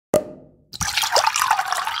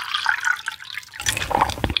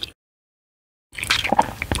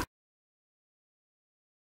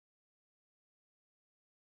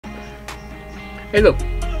Hey, look,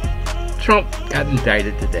 Trump got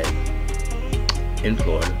indicted today in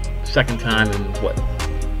Florida. Second time in what?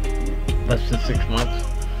 Less than 6 months.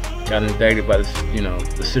 Got indicted by the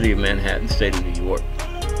city of Manhattan, state of New York,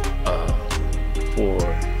 for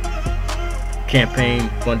campaign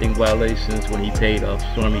funding violations when he paid off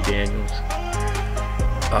Stormy Daniels,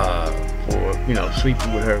 for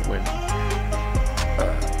sleeping with her when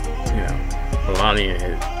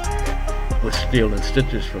Melania was stealing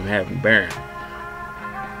stitches from having Barron.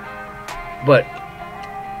 But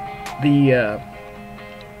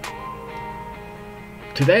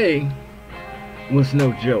today was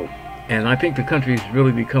no joke, and I think the country is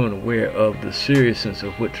really becoming aware of the seriousness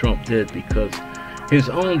of what Trump did, because his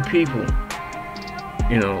own people,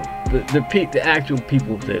 the actual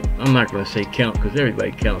people that, I'm not going to say count because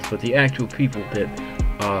everybody counts, but the actual people that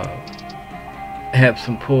have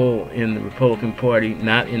some pull in the Republican Party,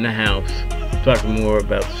 not in the House, talking more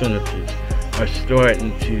about senators, are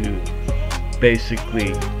starting to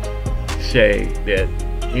basically say that,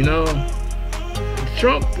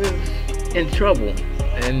 Trump is in trouble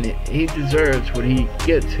and he deserves what he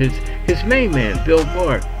gets. His main man, Bill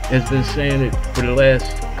Barr, has been saying it for the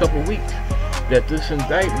last couple of weeks, that this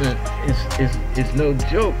indictment is no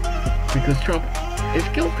joke because Trump is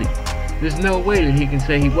guilty. There's no way that he can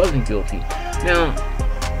say he wasn't guilty. Now,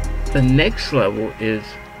 the next level is,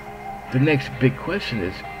 the next big question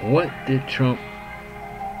is,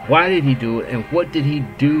 why did he do it, and what did he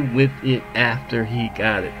do with it after he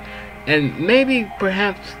got it? And maybe,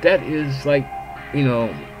 perhaps, that is like,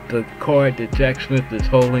 the card that Jack Smith is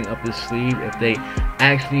holding up his sleeve. If they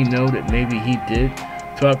actually know that maybe he did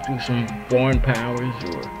talk to some foreign powers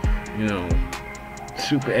or,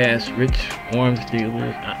 super ass rich arms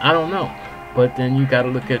dealers, I don't know. But then you got to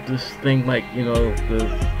look at this thing like,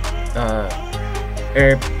 the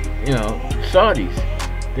Arab, Saudis.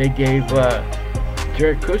 They gave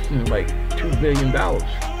Jared Kushner like $2 billion.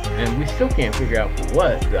 And we still can't figure out for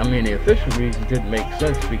what. I mean, the official reason didn't make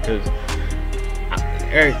sense because,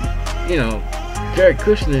 Jared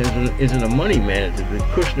Kushner isn't a money manager. The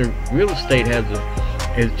Kushner real estate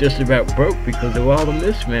is just about broke because of all the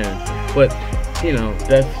mismanagement. But,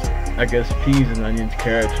 that's, I guess, peas and onions,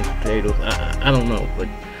 carrots and potatoes. I don't know. But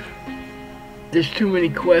there's too many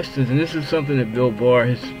questions. And this is something that Bill Barr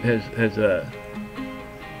has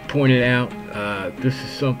pointed out. This is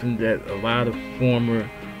something that a lot of former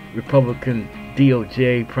Republican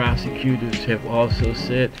DOJ prosecutors have also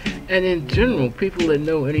said, and in general, people that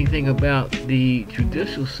know anything about the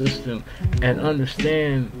judicial system and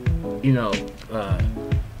understand,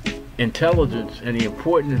 intelligence and the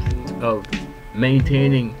importance of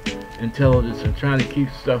maintaining intelligence and trying to keep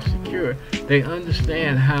stuff secure, they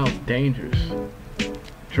understand how dangerous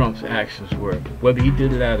Trump's actions were. Whether he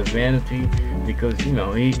did it out of vanity, because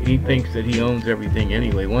he thinks that he owns everything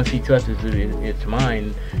anyway. Once he touches it, it's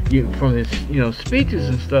mine. From his speeches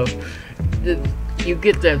and stuff, you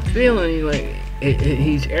get that feeling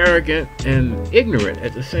he's arrogant and ignorant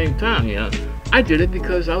at the same time. I did it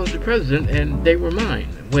because I was the president and they were mine.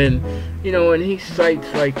 When he cites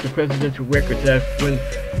like the Presidential Records Act, when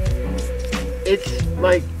it's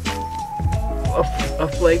like a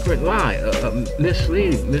flagrant lie, a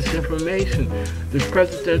misleading, misinformation. The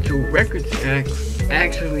Presidential Records Act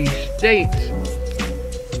actually states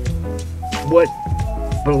what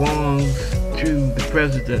belongs to the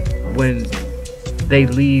president when they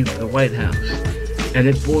leave the White House. And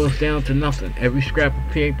it boils down to nothing. Every scrap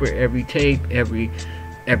of paper, every tape, every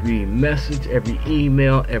message, every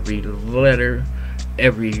email, every letter,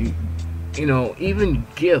 every, even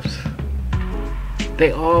gifts,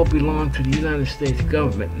 they all belong to the United States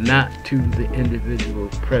government, not to the individual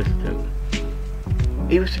president.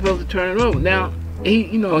 He was supposed to turn it over. Now, he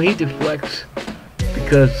deflects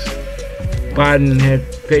because Biden had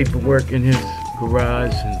paperwork in his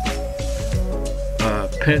garage and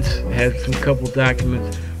Pence had some couple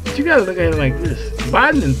documents. But you gotta look at it like this.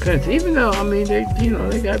 Biden and Pence, even though,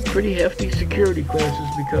 they got pretty hefty security clearances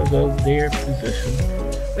because of their position,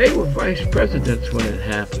 they were vice presidents when it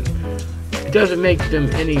happened. It doesn't make them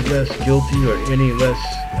any less guilty or any less,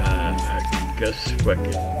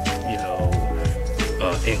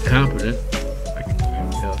 incompetent,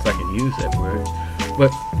 if I can use that word.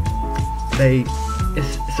 But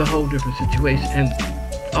it's a whole different situation. And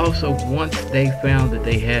also, once they found that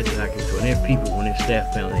they had documents, when their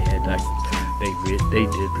staff found they had documents, they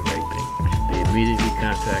did the right thing. They immediately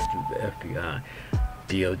contacted the FBI,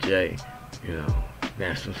 DOJ,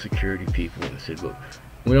 national security people, and said, look,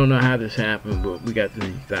 we don't know how this happened, but we got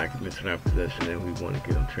these documents in our possession and we want to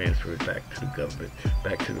get them transferred back to the government,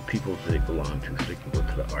 back to the people that they belong to, so they can go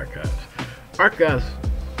to the archives. Archives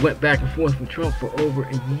went back and forth with Trump for over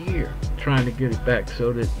a year trying to get it back,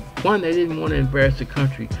 so that, one, they didn't want to embarrass the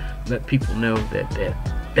country, let people know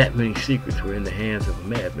that many secrets were in the hands of a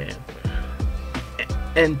madman.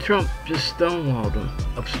 And Trump just stonewalled them,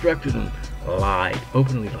 obstructed them, lied,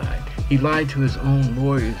 openly lied. He lied to his own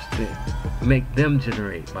lawyers to make them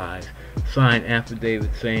generate lies, sign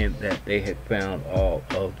affidavits saying that they had found all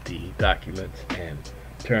of the documents and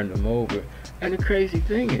turned them over. And the crazy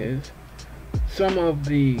thing is, some of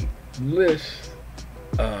the lists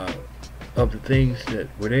of the things that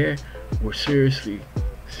were there were seriously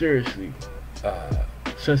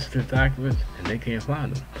sensitive documents, and they can't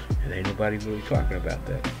find them. And ain't nobody really talking about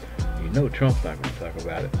that. You know Trump's not going to talk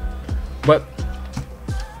about it. But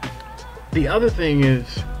the other thing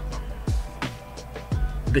is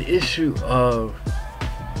the issue of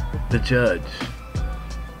the judge.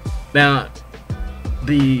 Now,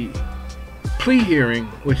 the plea hearing,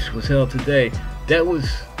 which was held today, that was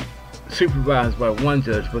supervised by one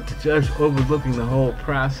judge, but the judge overlooking the whole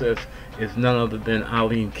process is none other than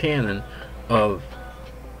Eileen Cannon, of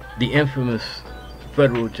the infamous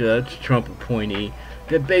federal judge, Trump appointee,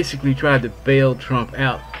 that basically tried to bail Trump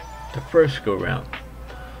out the first go round.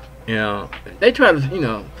 You know, they try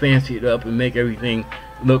to, fancy it up and make everything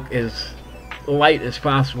look as light as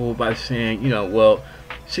possible by saying, well,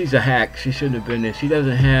 she's a hack, she shouldn't have been there, she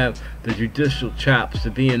doesn't have the judicial chops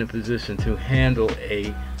to be in a position to handle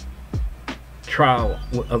a trial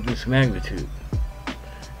of this magnitude.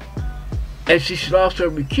 And she should also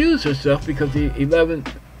recuse herself, because the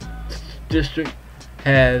 11th district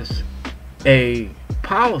has a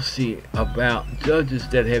policy about judges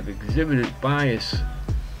that have exhibited bias.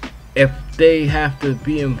 If they have to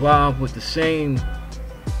be involved with the same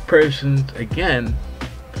persons again,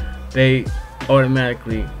 they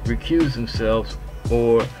automatically recuse themselves,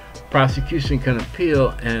 or prosecution can appeal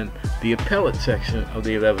and the appellate section of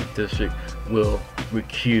the 11th district will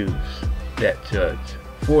recuse that judge,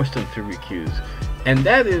 force them to recuse. And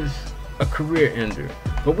that is a career ender.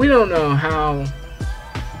 But we don't know how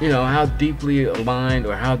deeply aligned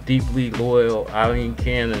or how deeply loyal Eileen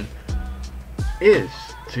Cannon is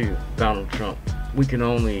to Donald Trump. We can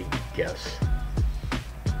only guess.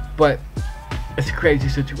 But it's a crazy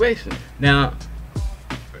situation. Now,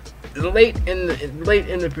 late in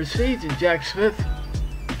the procedure, Jack Smith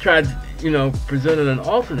tried, presented an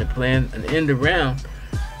alternate plan, an end around.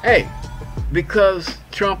 Hey, because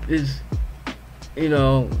Trump is,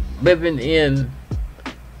 living in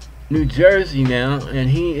New Jersey now, and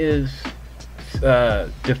he is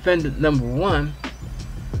defendant number one,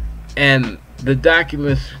 and the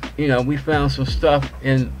documents, we found some stuff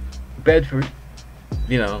in Bedford,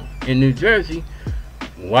 in New Jersey.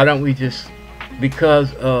 Why don't we just,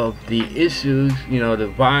 because of the issues,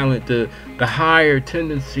 the violent, the higher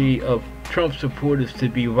tendency of Trump supporters to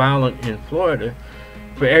be violent in Florida,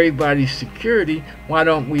 for everybody's security, why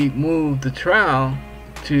don't we move the trial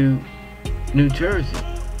to New Jersey,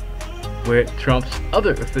 where Trump's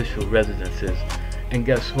other official residence is? And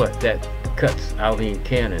guess what? That cuts Eileen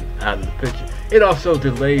Cannon out of the picture. It also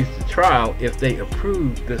delays the trial if they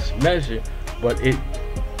approve this measure, but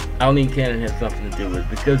Eileen Cannon has nothing to do with it,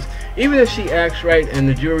 because even if she acts right and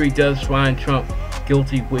the jury does find Trump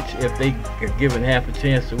guilty, which if they are given half a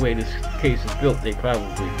chance the way this case is built, they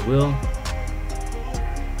probably will,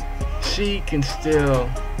 she can still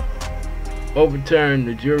overturn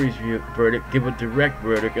the jury's verdict, give a direct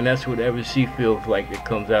verdict, and that's whatever she feels like that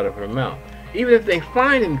comes out of her mouth. Even if they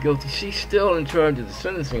find him guilty, she's still in charge of the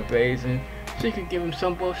sentencing phase, and she can give him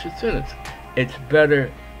some bullshit sentence. It's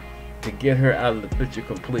better to get her out of the picture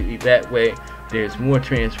completely. That way, there's more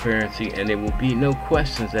transparency, and there will be no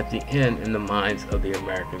questions at the end in the minds of the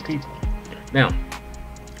American people. Now,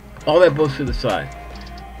 all that bullshit aside,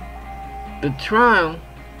 the trial,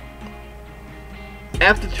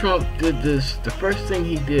 after Trump did this, the first thing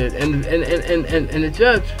he did, and the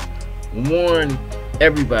judge warned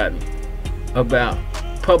everybody about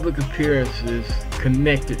public appearances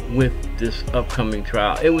connected with this upcoming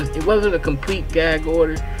trial. It wasn't a complete gag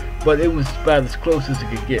order, but it was about as close as it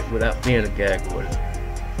could get without being a gag order.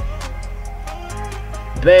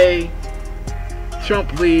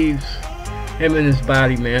 Trump leaves him and his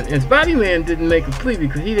body man. And his body man didn't make a plea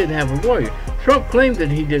because he didn't have a lawyer. Trump claimed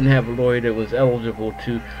that he didn't have a lawyer that was eligible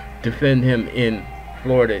to defend him in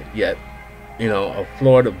Florida yet. A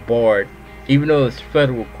Florida barred, even though it's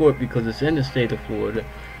federal court because it's in the state of Florida,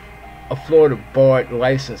 a Florida barred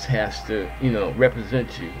license has to,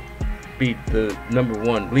 represent you, be the number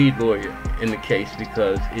one lead lawyer in the case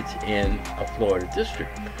because it's in a Florida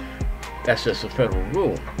district. That's just a federal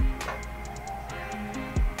rule.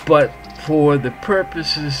 But for the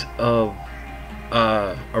purposes of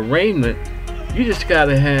arraignment, you just got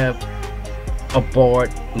to have a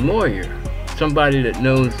barred lawyer, somebody that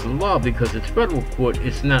knows the law, because it's federal court,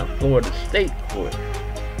 it's not Florida state court.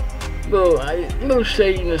 Little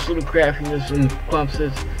shadiness, little craftiness, and Trump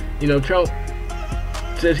says, Trump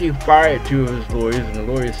says he fired 2 of his lawyers, and the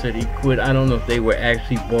lawyer said he quit. I don't know if they were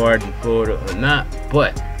actually barred in Florida or not,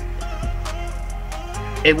 but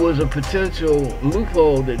it was a potential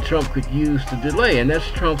loophole that Trump could use to delay, and that's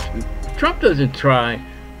Trump doesn't try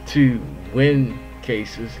to win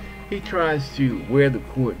cases. He tries to wear the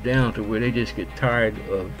court down to where they just get tired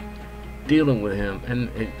of dealing with him, and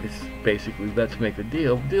it's basically, let's make a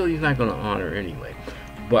deal he's not going to honor anyway.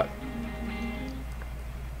 But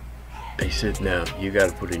they said, now you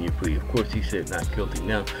got to put in your plea. Of course he said not guilty.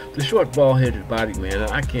 Now the short bald-headed body man,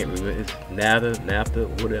 I can't remember, it's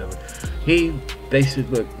NAFTA, whatever, they said,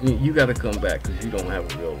 look, you got to come back because you don't have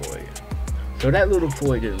a real lawyer. So that little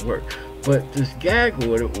ploy didn't work. But this gag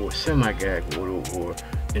order, or semi-gag order, or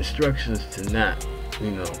instructions to not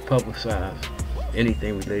publicize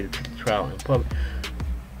anything related to the trial in public,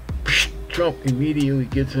 Trump immediately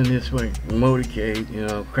gets in his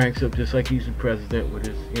motorcade, cranks up just like he's the president with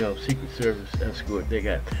his, Secret Service escort. They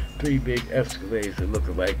got 3 big Escalades that look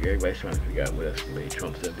alike. Everybody's trying to figure out what Escalade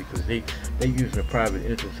Trump said, because they using a private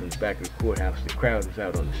entrance in the back of the courthouse. The crowd is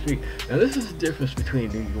out on the street. Now this is the difference between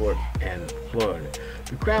New York and Florida.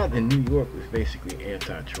 The crowd in New York was basically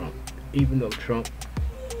anti-Trump, even though Trump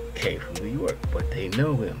came from New York, but they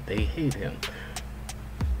know him, they hate him.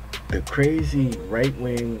 The crazy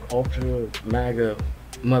right-wing, ultra-MAGA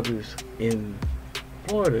mothers in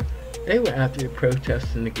Florida, they were out there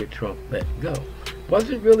protesting to get Trump let go.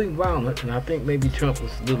 Wasn't really violent, and I think maybe Trump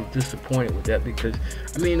was a little disappointed with that, because,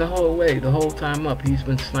 the whole time up, he's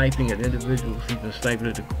been sniping at individuals, he's been sniping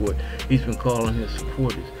at the court, he's been calling his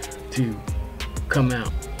supporters to come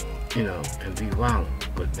out, and be violent.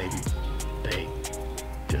 But maybe they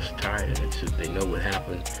just tired of it. So they know what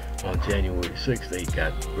happened on January 6th. They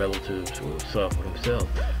got relatives who suffered themselves.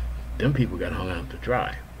 Them people got hung out to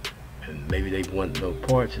dry. And maybe they wanted no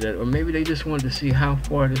parts of that, or maybe they just wanted to see how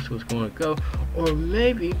far this was going to go, or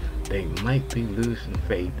maybe they might be losing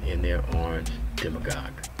faith in their orange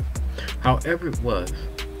demagogue. However it was,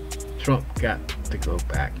 Trump got to go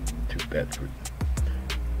back to Bedford.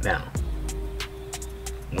 Now,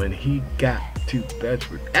 when he got to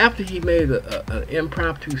Bedford, after he made an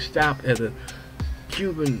impromptu stop at a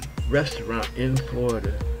Cuban restaurant in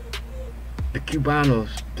Florida, the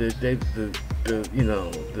Cubanos, the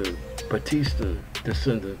Batista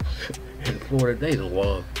descendants in Florida, they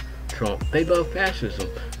love Trump. They love fascism.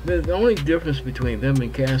 The only difference between them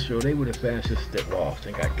and Castro, they were the fascists that lost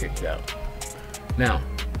and got kicked out. Now,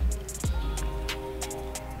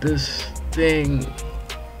 this thing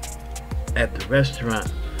at the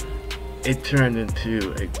restaurant, it turned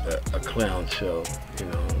into a clown show.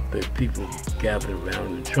 The people gathered around,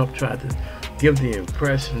 and Trump tried to give the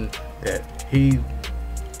impression that he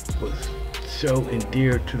was so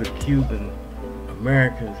endeared to the Cuban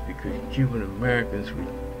Americans, because Cuban Americans,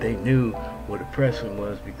 they knew what oppression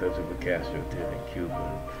was because of what Castro did in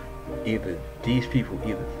Cuba. Either these people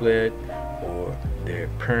fled, or their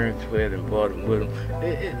parents fled and brought them with them.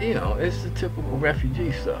 It's the typical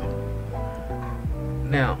refugee stuff.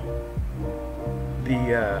 Now,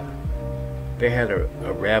 they had a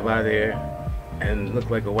rabbi there, and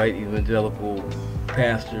looked like a white evangelical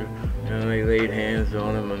pastor. They laid hands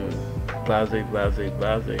on him, and blase.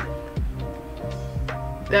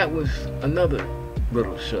 That was another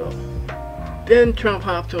little show. Then Trump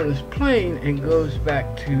hops on his plane and goes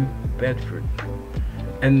back to Bedford.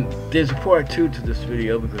 And there's a part 2 to this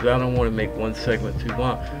video, because I don't want to make one segment too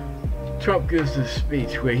long. Trump gives this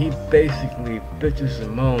speech where he basically bitches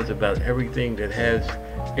and moans about everything that has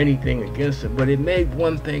anything against him, but it made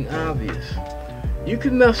one thing obvious. You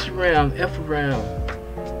can mess around, F around,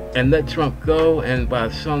 and let Trump go, and by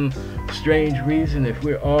some strange reason, if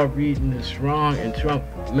we're all reading this wrong, and Trump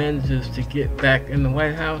manages to get back in the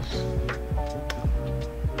White House,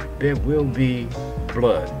 there will be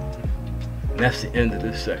blood. And that's the end of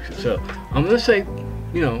this section. So I'm going to say,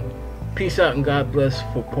 peace out and God bless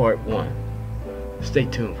for part 1. Stay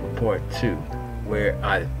tuned for part 2, where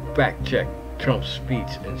I fact check Trump's speech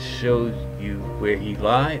and shows you where he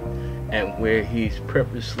lied and where he's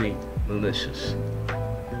purposely malicious.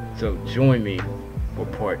 So join me for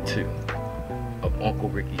part 2 of Uncle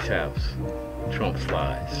Ricky's House, Trump's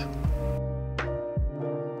Lies.